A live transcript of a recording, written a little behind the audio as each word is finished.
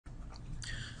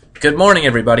Good morning,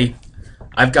 everybody.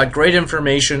 I've got great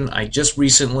information. I just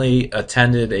recently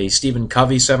attended a Stephen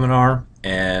Covey seminar,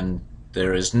 and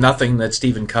there is nothing that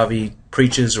Stephen Covey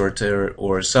preaches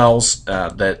or sells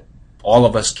that all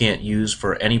of us can't use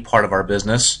for any part of our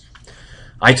business.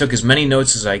 I took as many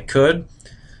notes as I could,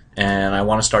 and I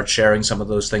want to start sharing some of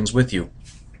those things with you.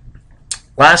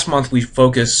 Last month we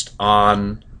focused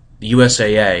on the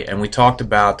USAA, and we talked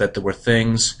about that there were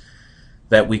things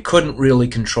that we couldn't really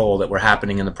control that were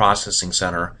happening in the processing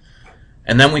center.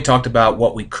 And then we talked about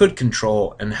what we could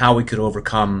control and how we could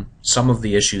overcome some of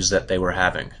the issues that they were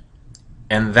having.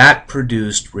 And that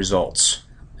produced results.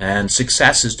 And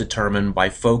success is determined by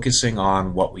focusing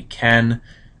on what we can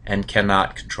and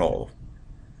cannot control.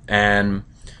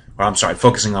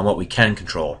 Focusing on what we can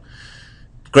control.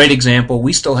 Great example,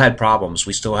 we still had problems.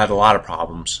 We still had a lot of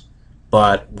problems.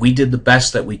 But we did the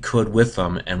best that we could with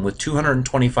them, and with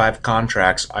 225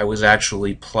 contracts, I was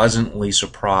actually pleasantly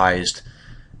surprised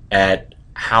at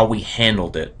how we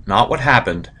handled it. Not what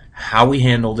happened, how we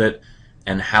handled it,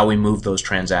 and how we moved those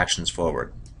transactions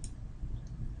forward.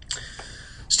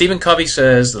 Stephen Covey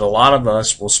says that a lot of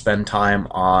us will spend time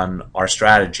on our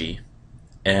strategy,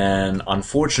 and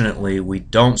unfortunately, we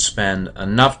don't spend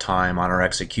enough time on our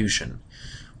execution.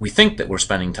 We think that we're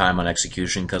spending time on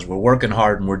execution because we're working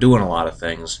hard and we're doing a lot of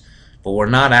things, but we're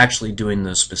not actually doing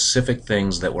the specific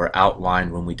things that were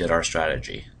outlined when we did our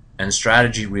strategy. And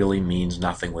strategy really means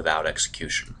nothing without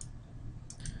execution.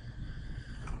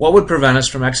 What would prevent us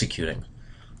from executing?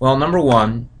 Well, number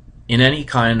one, in any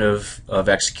kind of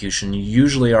execution, you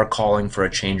usually are calling for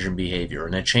a change in behavior.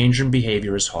 And a change in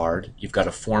behavior is hard. You've got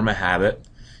to form a habit.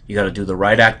 You got to do the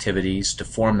right activities to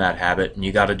form that habit, and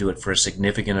you got to do it for a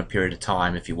significant period of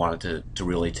time if you want it to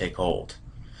really take hold.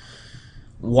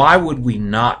 Why would we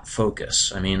not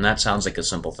focus? I mean, that sounds like a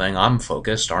simple thing. I'm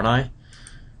focused, aren't I?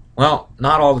 Well,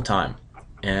 not all the time.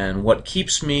 And what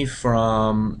keeps me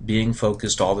from being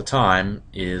focused all the time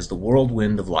is the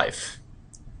whirlwind of life.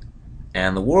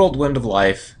 And the whirlwind of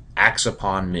life acts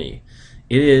upon me.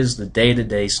 It is the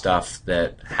day-to-day stuff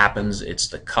that happens. It's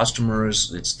the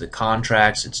customers, it's the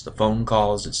contracts, it's the phone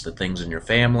calls, it's the things in your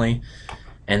family,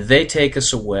 and they take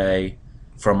us away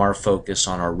from our focus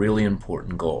on our really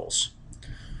important goals.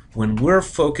 When we're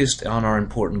focused on our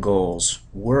important goals,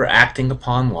 we're acting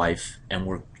upon life, and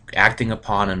we're acting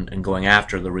upon and going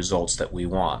after the results that we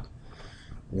want.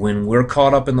 When we're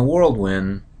caught up in the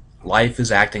whirlwind, life is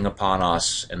acting upon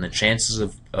us, and the chances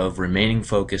of remaining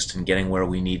focused and getting where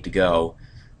we need to go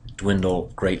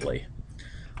dwindle greatly.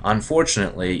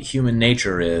 Unfortunately, human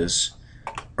nature is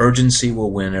urgency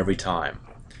will win every time.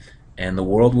 And the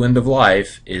whirlwind of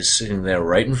life is sitting there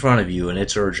right in front of you, and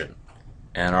it's urgent.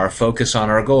 And our focus on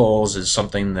our goals is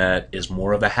something that is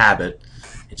more of a habit.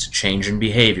 It's a change in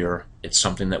behavior. It's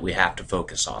something that we have to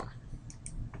focus on.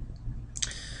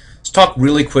 Let's talk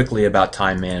really quickly about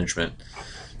time management.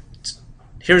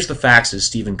 Here's the facts as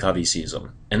Stephen Covey sees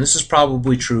them. And this is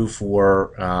probably true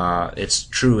it's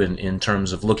true in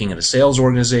terms of looking at a sales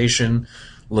organization,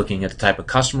 looking at the type of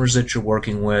customers that you're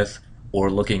working with, or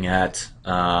looking at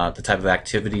the type of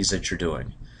activities that you're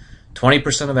doing.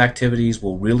 20% of activities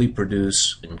will really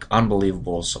produce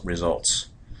unbelievable results.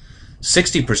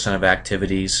 60% of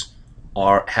activities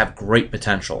have great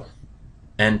potential,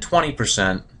 and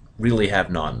 20% really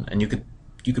have none. And you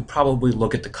could probably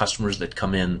look at the customers that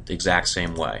come in the exact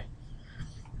same way.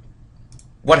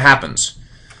 What happens?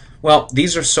 Well,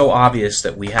 these are so obvious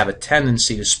that we have a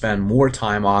tendency to spend more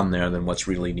time on there than what's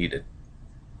really needed.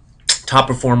 Top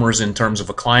performers in terms of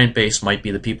a client base might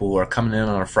be the people who are coming in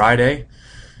on a Friday,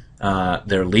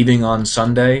 they're leaving on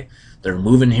Sunday, they're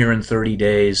moving here in 30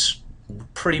 days.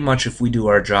 Pretty much if we do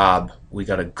our job, we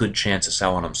got a good chance of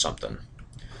selling them something.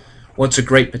 What's a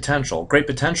great potential? Great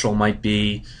potential might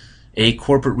be a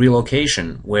corporate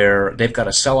relocation where they've got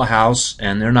to sell a house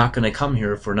and they're not going to come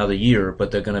here for another year,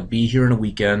 but they're going to be here in a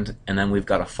weekend, and then we've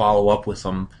got to follow up with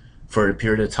them for a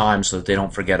period of time so that they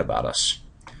don't forget about us.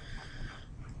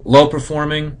 Low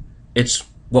performing, it's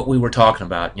what we were talking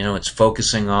about. It's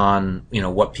focusing on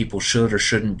what people should or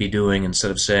shouldn't be doing instead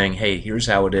of saying, hey, here's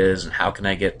how it is and how can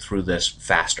I get through this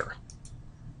faster.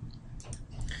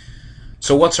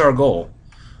 So what's our goal?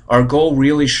 Our goal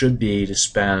really should be to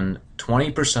spend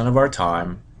 20% of our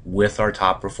time with our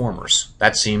top performers.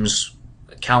 That seems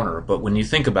counter, but when you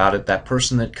think about it, that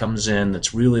person that comes in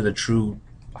that's really the true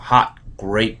hot,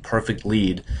 great, perfect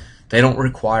lead, they don't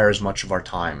require as much of our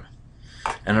time.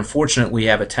 And unfortunately, we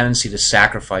have a tendency to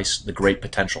sacrifice the great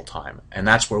potential time, and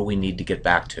that's where we need to get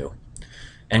back to.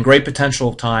 And great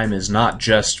potential time is not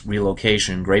just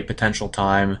relocation. Great potential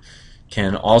time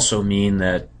can also mean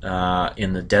that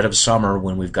in the dead of summer,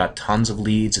 when we've got tons of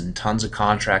leads and tons of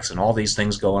contracts and all these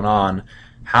things going on,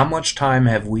 how much time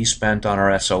have we spent on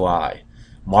our SOI,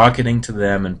 marketing to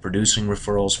them and producing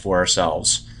referrals for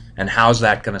ourselves? And how's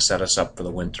that going to set us up for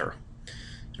the winter?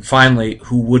 And finally,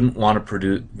 who wouldn't want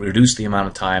to reduce the amount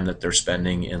of time that they're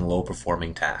spending in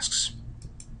low-performing tasks?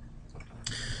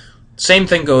 Same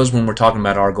thing goes when we're talking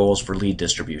about our goals for lead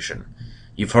distribution.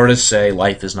 You've heard us say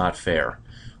life is not fair.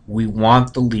 We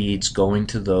want the leads going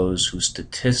to those who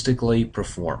statistically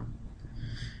perform.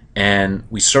 And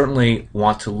we certainly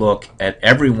want to look at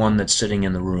everyone that's sitting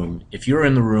in the room. If you're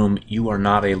in the room, you are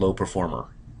not a low performer.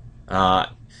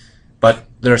 But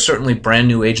there are certainly brand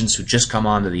new agents who just come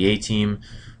onto the A-team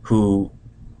who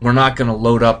we're not going to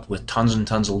load up with tons and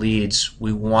tons of leads.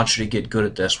 We want you to get good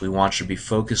at this. We want you to be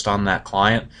focused on that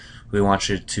client. We want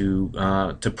you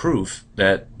to prove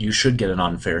that you should get an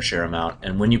unfair share amount,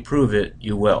 and when you prove it,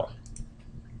 you will.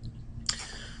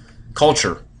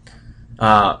 Culture.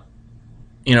 Top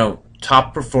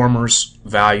performers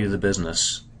value the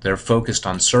business. They're focused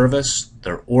on service.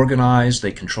 They're organized.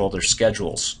 They control their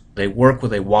schedules. They work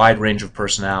with a wide range of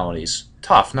personalities.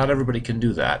 Tough. Not everybody can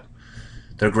do that.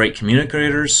 They're great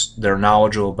communicators. They're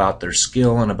knowledgeable about their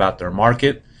skill and about their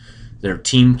market. They're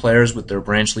team players with their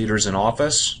branch leaders in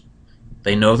office.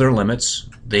 They know their limits.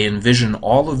 They envision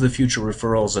all of the future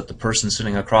referrals that the person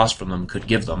sitting across from them could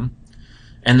give them.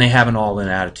 And they have an all-in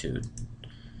attitude.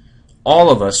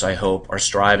 All of us, I hope, are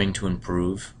striving to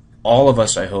improve. All of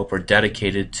us, I hope, are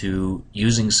dedicated to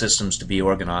using systems to be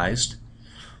organized.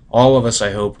 All of us,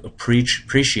 I hope,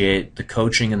 appreciate the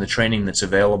coaching and the training that's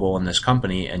available in this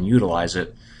company and utilize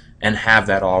it and have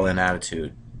that all-in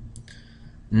attitude.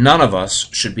 None of us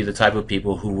should be the type of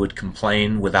people who would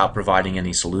complain without providing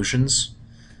any solutions.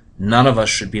 None of us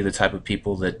should be the type of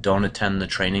people that don't attend the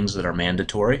trainings that are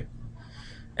mandatory.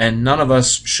 And none of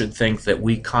us should think that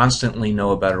we constantly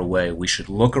know a better way. We should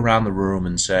look around the room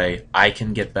and say, I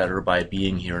can get better by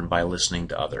being here and by listening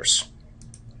to others.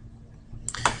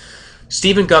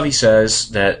 Stephen Covey says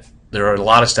that there are a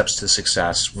lot of steps to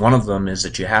success. One of them is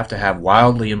that you have to have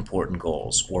wildly important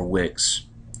goals, or WIGs.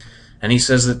 And he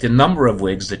says that the number of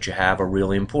WIGs that you have are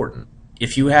really important.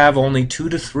 If you have only 2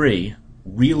 to 3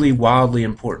 really wildly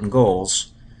important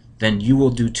goals, then you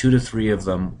will do 2 to 3 of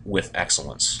them with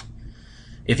excellence.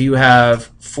 If you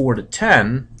have 4 to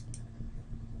 10,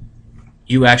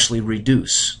 you actually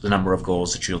reduce the number of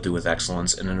goals that you'll do with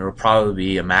excellence, and it will probably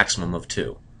be a maximum of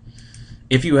 2.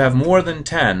 If you have more than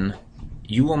 10,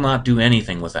 you will not do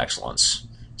anything with excellence.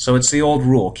 So it's the old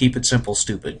rule, keep it simple,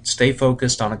 stupid. Stay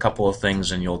focused on a couple of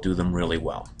things and you'll do them really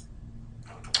well.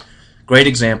 Great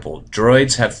example,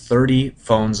 Droids have 30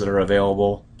 phones that are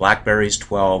available, BlackBerry's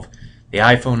 12. The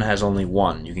iPhone has only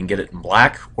 1. You can get it in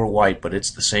black or white, but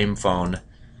it's the same phone.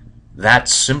 That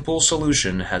simple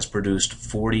solution has produced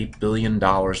 $40 billion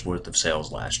worth of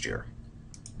sales last year.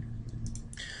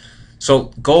 So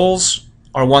goals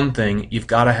are one thing. You've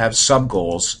got to have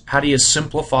sub-goals. How do you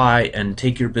simplify and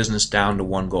take your business down to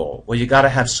one goal? Well, you got to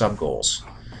have sub-goals.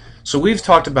 So we've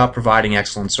talked about providing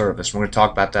excellent service. We're going to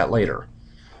talk about that later.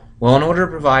 Well, in order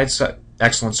to provide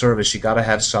excellent service, you got to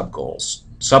have sub-goals.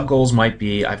 Sub-goals might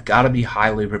be, I've got to be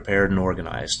highly prepared and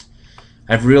organized.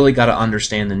 I've really got to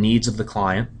understand the needs of the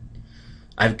client.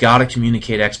 I've got to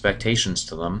communicate expectations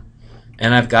to them.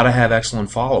 And I've got to have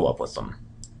excellent follow-up with them.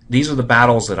 These are the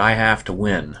battles that I have to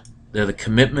win. They're the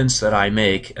commitments that I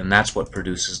make, and that's what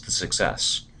produces the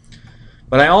success.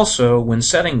 But I also, when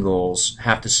setting goals,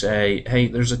 have to say, hey,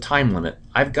 there's a time limit.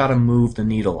 I've got to move the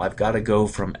needle. I've got to go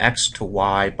from X to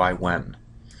Y by when.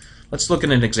 Let's look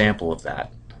at an example of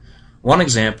that. One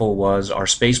example was our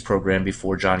space program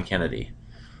before John Kennedy.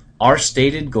 Our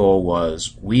stated goal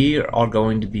was, we are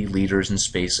going to be leaders in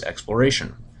space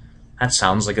exploration. That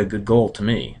sounds like a good goal to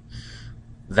me.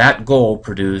 That goal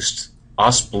produced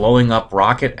us blowing up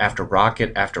rocket after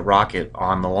rocket after rocket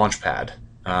on the launch pad.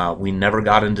 We never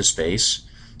got into space.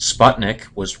 Sputnik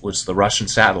was the Russian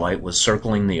satellite, was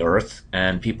circling the Earth,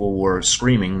 and people were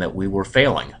screaming that we were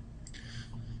failing.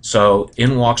 So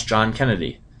in walks John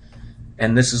Kennedy,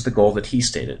 and this is the goal that he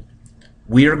stated.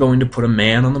 We are going to put a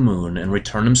man on the moon and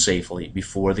return him safely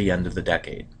before the end of the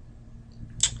decade.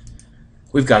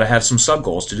 We've got to have some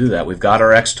sub-goals to do that. We've got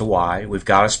our X to Y. We've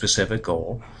got a specific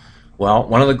goal. Well,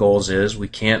 one of the goals is we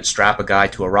can't strap a guy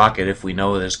to a rocket if we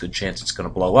know there's a good chance it's going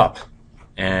to blow up.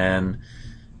 And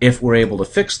if we're able to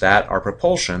fix that, our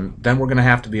propulsion, then we're going to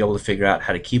have to be able to figure out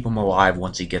how to keep him alive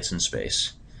once he gets in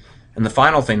space. And the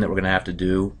final thing that we're going to have to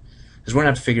do is we're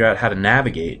going to have to figure out how to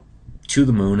navigate to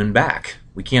the moon and back.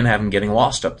 We can't have him getting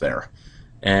lost up there.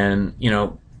 And,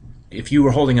 if you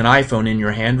were holding an iPhone in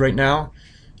your hand right now,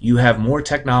 You have more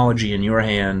technology in your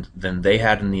hand than they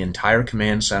had in the entire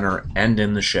command center and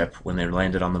in the ship when they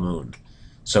landed on the moon.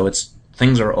 So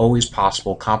things are always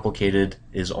possible. Complicated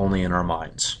is only in our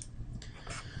minds.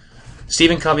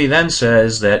 Stephen Covey then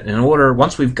says that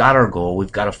once we've got our goal,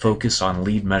 we've got to focus on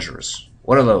lead measures.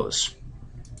 What are those?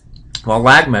 Well,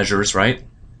 lag measures, right?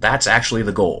 That's actually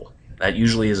the goal. That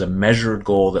usually is a measured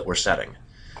goal that we're setting.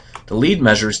 The lead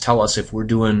measures tell us if we're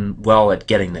doing well at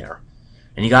getting there.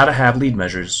 And you got to have lead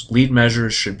measures. Lead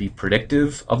measures should be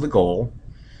predictive of the goal,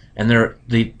 and they're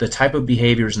the type of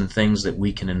behaviors and things that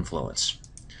we can influence.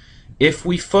 If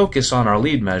we focus on our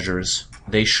lead measures,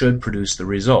 they should produce the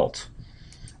result.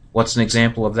 What's an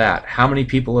example of that? How many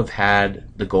people have had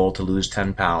the goal to lose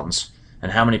 10 pounds,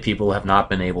 and how many people have not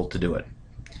been able to do it?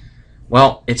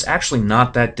 Well, it's actually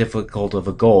not that difficult of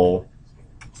a goal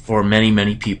for many,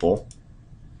 many people.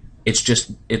 It's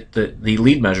just the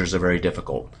lead measures are very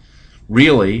difficult.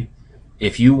 Really,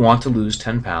 if you want to lose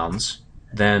 10 pounds,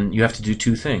 then you have to do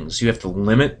two things. You have to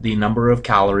limit the number of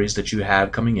calories that you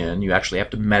have coming in. You actually have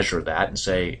to measure that and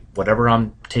say, whatever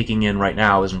I'm taking in right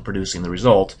now isn't producing the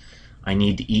result. I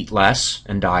need to eat less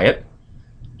and diet,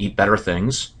 eat better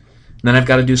things. And then I've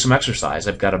got to do some exercise.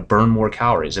 I've got to burn more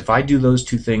calories. If I do those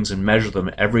two things and measure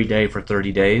them every day for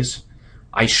 30 days,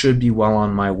 I should be well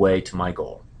on my way to my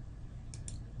goal.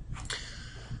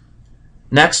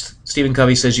 Next, Stephen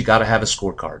Covey says you got to have a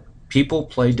scorecard. People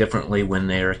play differently when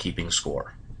they are keeping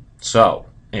score. So,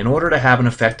 in order to have an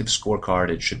effective scorecard,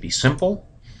 it should be simple,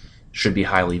 should be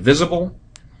highly visible,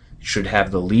 should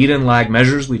have the lead and lag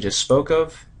measures we just spoke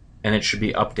of, and it should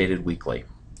be updated weekly.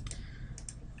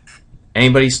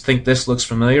 Anybody think this looks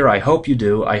familiar? I hope you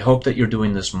do. I hope that you're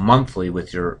doing this monthly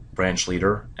with your branch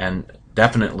leader, and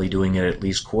definitely doing it at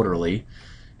least quarterly.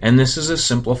 And this is a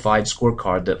simplified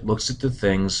scorecard that looks at the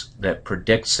things that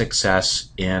predict success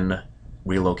in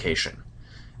relocation.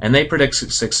 And they predict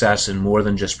success in more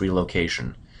than just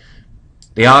relocation.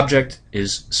 The object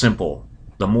is simple.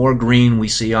 The more green we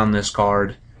see on this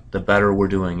card, the better we're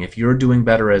doing. If you're doing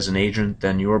better as an agent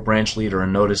than your branch leader,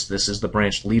 and notice this is the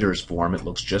branch leader's form, it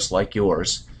looks just like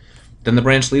yours, then the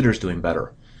branch leader's doing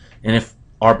better. And if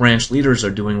our branch leaders are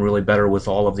doing really better with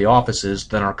all of the offices,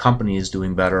 then our company is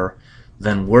doing better.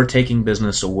 Then we're taking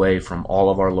business away from all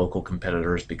of our local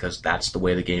competitors, because that's the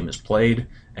way the game is played,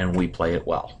 and we play it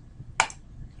well.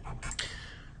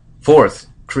 Fourth,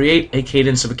 create a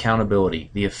cadence of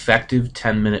accountability, the effective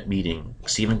 10-minute meeting.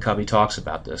 Stephen Covey talks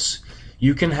about this.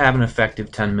 You can have an effective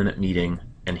 10-minute meeting,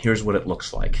 and here's what it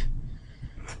looks like.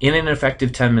 In an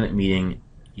effective 10-minute meeting,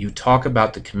 you talk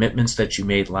about the commitments that you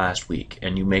made last week,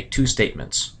 and you make two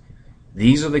statements.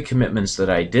 These are the commitments that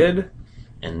I did,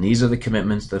 and these are the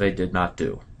commitments that I did not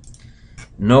do.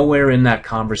 Nowhere in that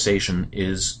conversation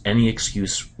is any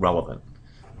excuse relevant.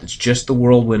 It's just the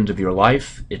whirlwind of your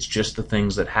life. It's just the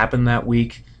things that happened that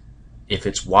week. If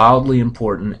it's wildly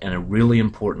important and a really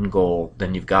important goal,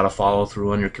 then you've got to follow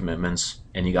through on your commitments,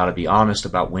 and you got to be honest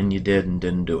about when you did and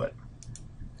didn't do it.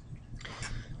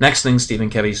 Next thing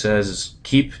Stephen Covey says is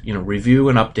review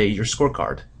and update your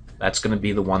scorecard. That's going to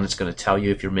be the one that's going to tell you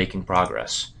if you're making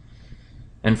progress.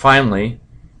 And finally,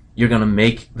 you're going to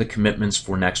make the commitments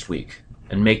for next week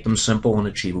and make them simple and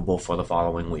achievable for the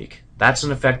following week. That's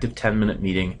an effective 10-minute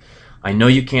meeting. I know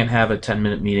you can't have a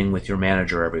 10-minute meeting with your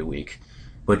manager every week,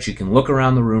 but you can look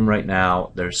around the room right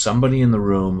now. There's somebody in the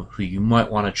room who you might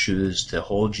want to choose to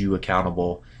hold you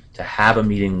accountable, to have a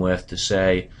meeting with, to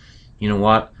say, you know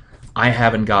what, I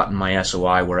haven't gotten my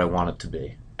SOI where I want it to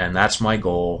be, and that's my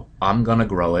goal. I'm going to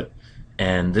grow it.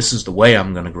 And this is the way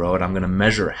I'm going to grow it. I'm going to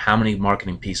measure how many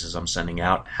marketing pieces I'm sending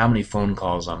out, how many phone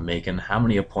calls I'm making, how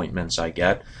many appointments I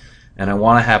get. And I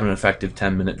want to have an effective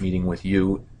 10-minute meeting with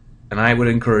you. And I would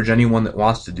encourage anyone that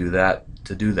wants to do that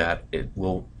to do that. It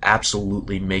will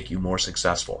absolutely make you more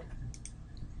successful.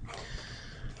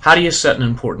 How do you set an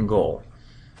important goal?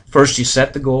 First, you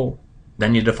set the goal,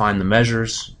 then you define the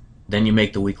measures, then you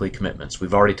make the weekly commitments.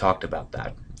 We've already talked about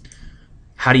that.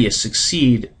 How do you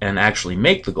succeed and actually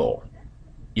make the goal?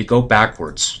 You go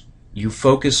backwards. You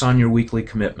focus on your weekly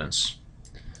commitments.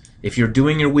 If you're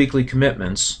doing your weekly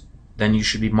commitments, then you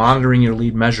should be monitoring your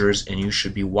lead measures, and you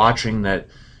should be watching that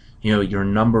your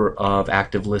number of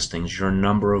active listings, your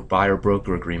number of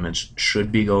buyer-broker agreements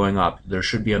should be going up. There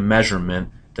should be a measurement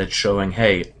that's showing,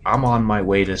 hey, I'm on my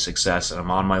way to success and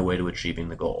I'm on my way to achieving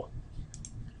the goal.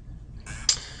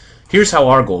 Here's how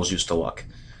our goals used to look.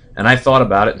 And I thought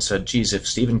about it and said, geez, if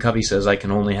Stephen Covey says I can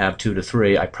only have 2 to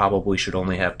 3, I probably should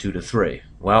only have 2 to 3.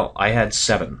 Well, I had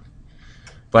 7.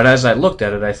 But as I looked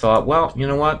at it, I thought, well, you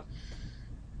know what?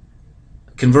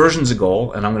 Conversion's a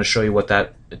goal, and I'm going to show you what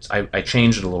that, I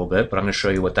changed it a little bit, but I'm going to show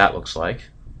you what that looks like.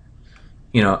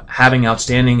 Having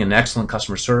outstanding and excellent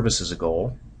customer service is a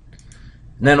goal.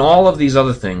 And then all of these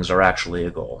other things are actually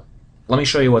a goal. Let me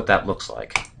show you what that looks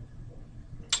like.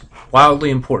 Wildly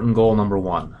important goal number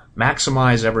 1,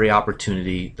 maximize every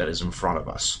opportunity that is in front of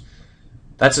us.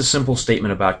 That's a simple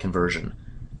statement about conversion.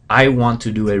 I want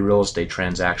to do a real estate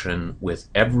transaction with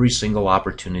every single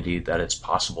opportunity that it's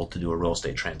possible to do a real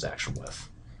estate transaction with.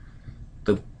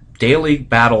 The daily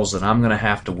battles that I'm going to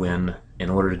have to win in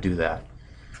order to do that.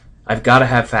 I've got to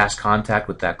have fast contact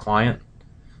with that client.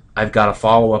 I've got to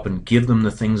follow up and give them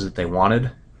the things that they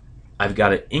wanted. I've got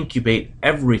to incubate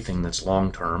everything that's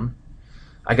long term.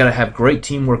 I've got to have great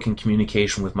teamwork and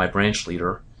communication with my branch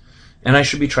leader. And I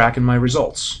should be tracking my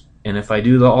results. And if I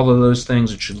do all of those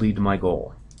things, it should lead to my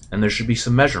goal. And there should be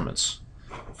some measurements.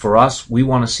 For us, we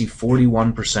want to see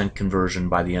 41% conversion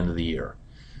by the end of the year.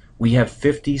 We have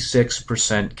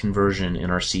 56% conversion in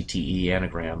our CTE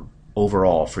anagram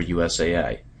overall for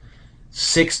USAA.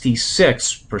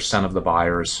 66% of the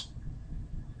buyers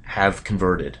have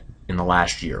converted in the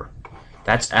last year.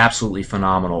 That's absolutely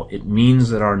phenomenal. It means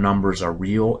that our numbers are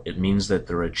real. It means that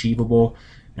they're achievable,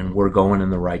 and we're going in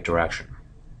the right direction.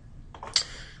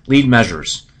 Lead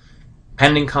measures.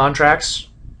 Pending contracts,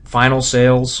 final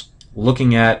sales,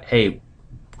 looking at, hey,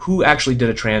 who actually did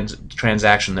a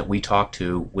transaction that we talked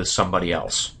to with somebody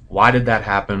else? Why did that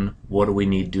happen? What do we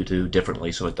need to do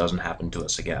differently so it doesn't happen to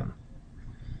us again?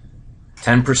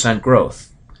 10%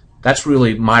 growth. That's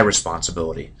really my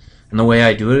responsibility. And the way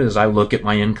I do it is I look at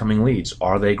my incoming leads.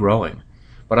 Are they growing?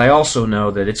 But I also know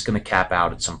that it's going to cap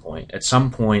out at some point. At some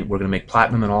point, we're going to make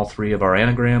platinum in all 3 of our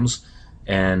anagrams,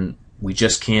 and we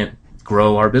just can't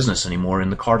grow our business anymore in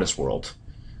the Cartus world.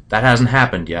 That hasn't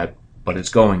happened yet, but it's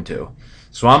going to.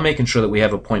 So I'm making sure that we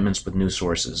have appointments with new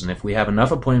sources. And if we have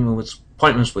enough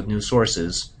appointments with new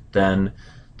sources, then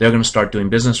they're going to start doing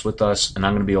business with us, and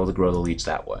I'm going to be able to grow the leads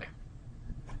that way.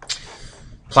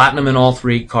 Platinum in all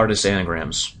 3 Cartus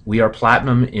anagrams. We are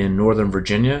platinum in Northern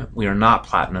Virginia. We are not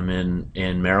platinum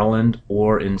in Maryland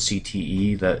or in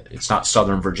CTE. It's not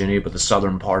Southern Virginia, but the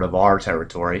southern part of our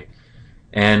territory.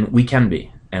 And we can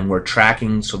be. And we're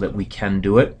tracking so that we can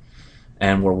do it.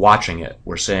 And we're watching it.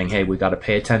 We're saying, hey, we got to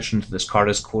pay attention to this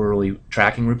Cartus quarterly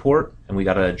tracking report, and we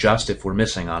got to adjust if we're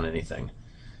missing on anything.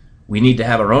 We need to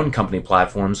have our own company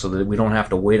platform so that we don't have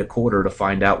to wait a quarter to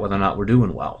find out whether or not we're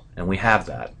doing well. And we have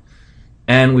that.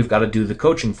 And we've got to do the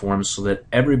coaching forums so that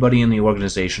everybody in the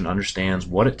organization understands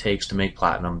what it takes to make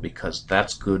platinum, because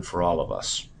that's good for all of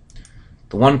us.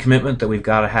 The one commitment that we've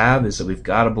got to have is that we've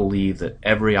got to believe that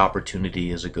every opportunity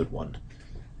is a good one.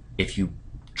 If you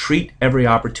treat every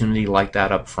opportunity like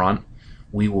that up front,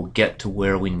 we will get to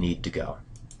where we need to go.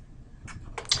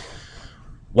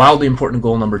 Wildly important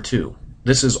goal number 2.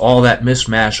 This is all that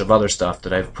mismatch of other stuff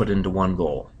that I've put into one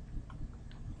goal.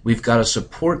 We've got to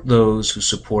support those who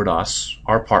support us,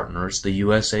 our partners, the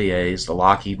USAAs, the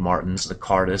Lockheed Martins, the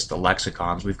Cartus, the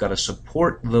Lexicons. We've got to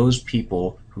support those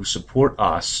people who support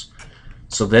us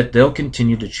so that they'll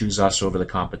continue to choose us over the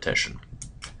competition.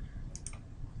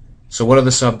 So what are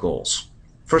the sub-goals?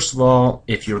 First of all,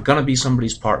 if you're going to be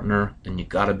somebody's partner, then you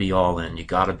got to be all in. You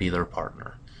got to be their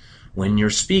partner. When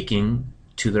you're speaking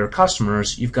to their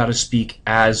customers, you've got to speak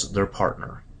as their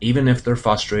partner. Even if they're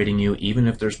frustrating you, even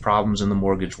if there's problems in the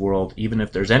mortgage world, even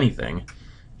if there's anything,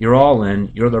 you're all in,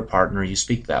 you're their partner, you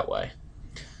speak that way.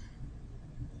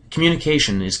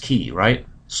 Communication is key, right?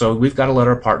 So we've got to let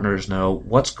our partners know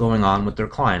what's going on with their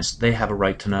clients. They have a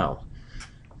right to know.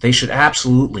 They should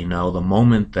absolutely know the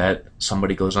moment that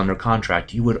somebody goes under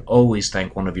contract. You would always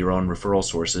thank one of your own referral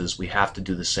sources. We have to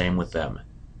do the same with them.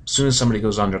 As soon as somebody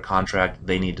goes under contract,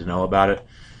 they need to know about it.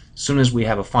 As soon as we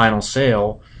have a final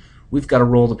sale, we've got to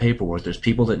roll the paperwork. There's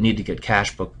people that need to get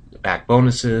cash back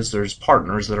bonuses. There's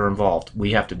partners that are involved.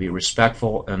 We have to be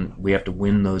respectful, and we have to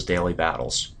win those daily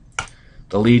battles.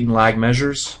 The lead and lag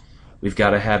measures, we've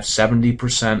got to have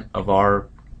 70% of our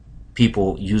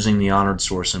people using the honored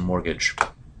source in mortgage.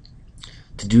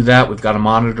 To do that, we've got to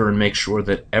monitor and make sure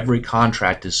that every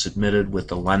contract is submitted with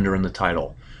the lender and the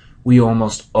title. We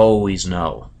almost always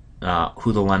know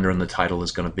who the lender and the title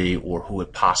is going to be, or who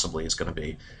it possibly is going to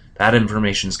be. That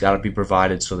information's got to be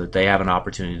provided so that they have an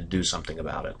opportunity to do something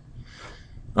about it.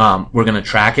 We're going to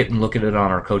track it and look at it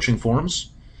on our coaching forums.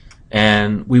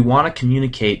 And we want to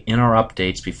communicate in our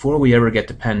updates before we ever get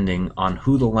to pending on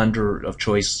who the lender of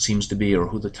choice seems to be or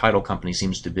who the title company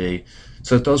seems to be,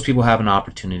 so that those people have an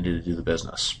opportunity to do the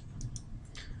business.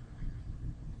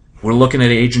 We're looking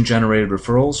at agent-generated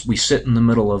referrals. We sit in the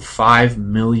middle of 5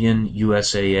 million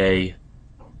USAA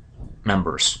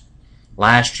members.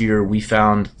 Last year, we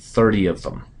found 30 of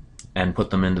them and put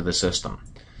them into the system.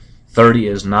 30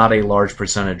 is not a large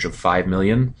percentage of 5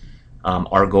 million.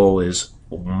 Our goal is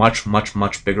much, much,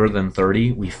 much bigger than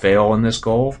 30. We fail in this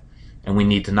goal, and we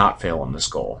need to not fail in this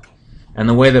goal. And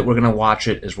the way that we're going to watch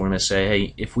it is we're going to say,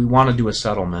 hey, if we want to do a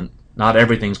settlement, not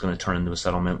everything's going to turn into a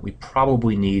settlement. We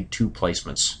probably need 2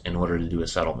 placements in order to do a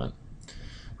settlement.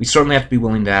 We certainly have to be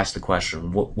willing to ask the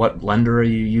question, what lender are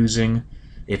you using?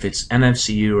 If it's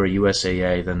NFCU or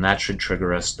USAA, then that should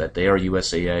trigger us that they are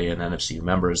USAA and NFCU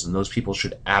members, and those people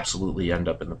should absolutely end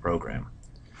up in the program.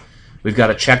 We've got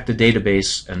to check the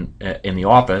database in the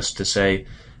office to say,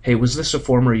 hey, was this a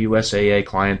former USAA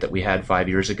client that we had 5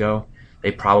 years ago?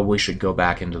 They probably should go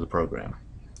back into the program.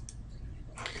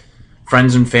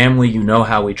 Friends and family, you know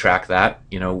how we track that.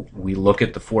 We look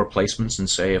at the 4 placements and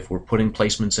say if we're putting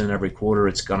placements in every quarter,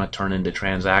 it's going to turn into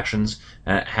transactions,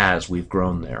 and it has. We've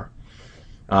grown there.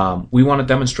 We want to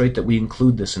demonstrate that we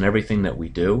include this in everything that we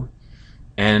do.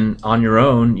 And on your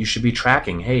own, you should be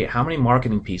tracking, hey, how many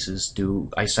marketing pieces do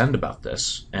I send about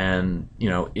this? And,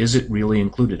 is it really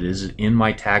included? Is it in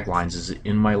my taglines? Is it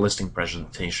in my listing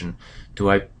presentation? Do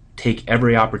I take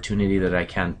every opportunity that I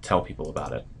can to tell people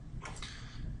about it?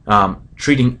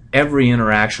 Treating every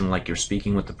interaction like you're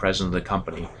speaking with the president of the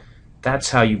company, that's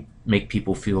how you make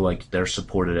people feel like they're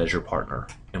supported as your partner.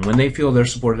 And when they feel they're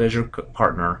supported as your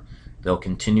partner, they'll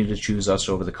continue to choose us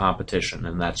over the competition,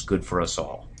 and that's good for us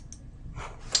all.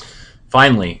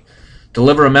 Finally,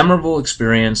 deliver a memorable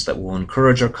experience that will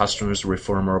encourage our customers to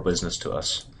refer more business to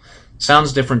us.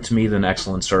 Sounds different to me than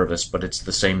excellent service, but it's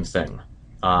the same thing.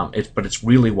 But it's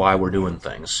really why we're doing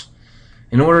things.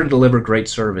 In order to deliver great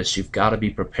service, you've got to be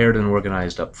prepared and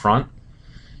organized up front.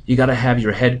 You got to have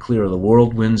your head clear. The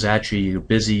world winds at you. You're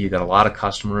busy. You got a lot of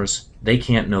customers. They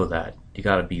can't know that. You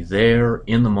got to be there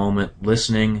in the moment,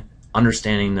 listening,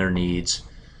 understanding their needs.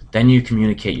 Then you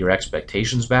communicate your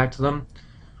expectations back to them.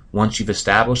 Once you've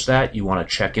established that, you want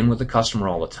to check in with the customer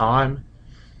all the time.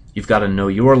 You've got to know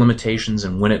your limitations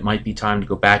and when it might be time to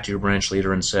go back to your branch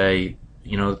leader and say,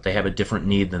 that they have a different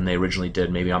need than they originally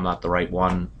did. Maybe I'm not the right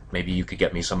one. Maybe you could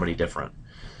get me somebody different.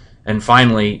 And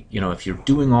finally, if you're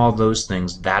doing all those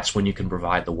things, that's when you can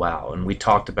provide the wow. And we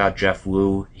talked about Jeff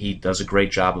Wu. He does a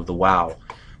great job of the wow.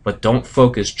 But don't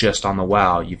focus just on the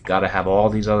wow. You've got to have all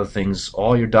these other things,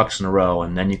 all your ducks in a row,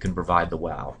 and then you can provide the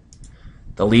wow.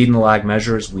 The lead and the lag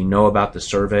measures, we know about the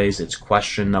surveys. It's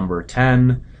question number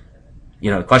 10.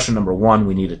 Question number 1,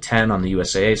 we need a 10 on the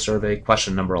USAA survey.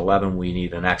 Question number 11, we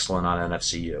need an excellent on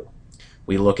NFCU.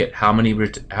 We look at how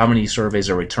many surveys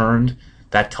are returned.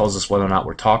 That tells us whether or not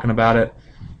we're talking about it.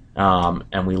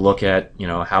 And we look at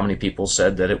how many people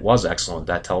said that it was excellent.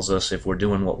 That tells us if we're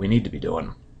doing what we need to be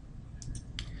doing.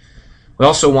 We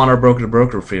also want our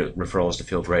broker-to-broker referrals to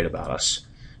feel great about us.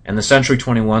 And the Century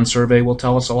 21 survey will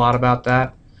tell us a lot about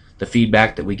that. The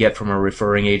feedback that we get from a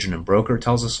referring agent and broker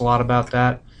tells us a lot about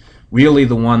that. Really,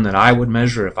 the one that I would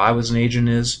measure if I was an agent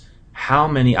is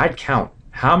I'd count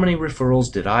how many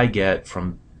referrals did I get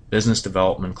from business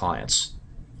development clients.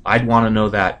 I'd want to know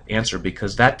that answer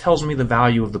because that tells me the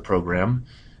value of the program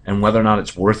and whether or not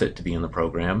it's worth it to be in the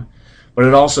program. But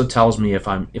it also tells me if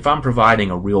I'm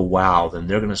providing a real wow, then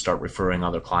they're going to start referring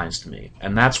other clients to me.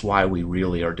 And that's why we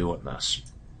really are doing this.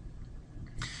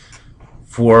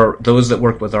 For those that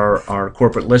work with our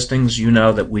corporate listings, you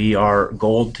know that we are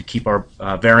goaled to keep our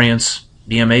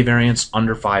BMA variance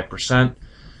under 5%,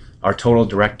 our total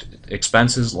direct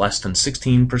expenses less than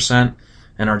 16%,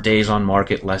 and our days on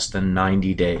market less than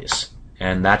 90 days.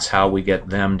 And that's how we get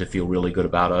them to feel really good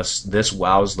about us. This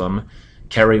wows them.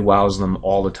 Kerry wows them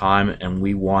all the time, and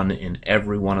we won in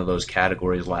every one of those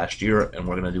categories last year, and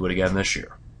we're going to do it again this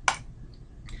year.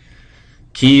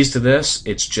 Keys to this,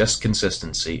 it's just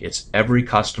consistency. It's every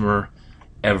customer,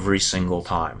 every single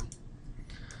time.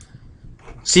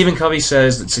 Stephen Covey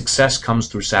says that success comes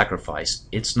through sacrifice.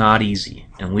 It's not easy,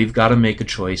 and we've got to make a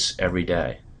choice every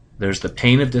day. There's the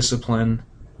pain of discipline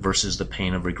versus the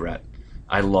pain of regret.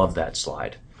 I love that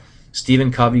slide.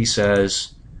 Stephen Covey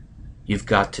says you've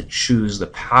got to choose the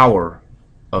power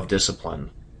of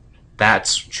discipline.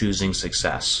 That's choosing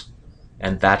success,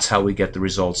 and that's how we get the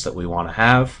results that we want to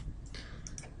have.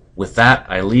 With that,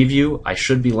 I leave you. I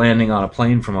should be landing on a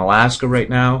plane from Alaska right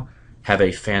now. Have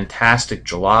a fantastic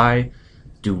July.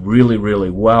 Do really, really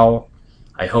well.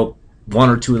 I hope one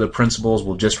or two of the principles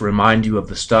will just remind you of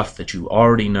the stuff that you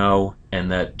already know,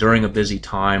 and that during a busy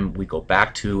time we go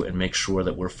back to and make sure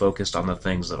that we're focused on the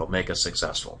things that will make us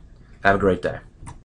successful. Have a great day.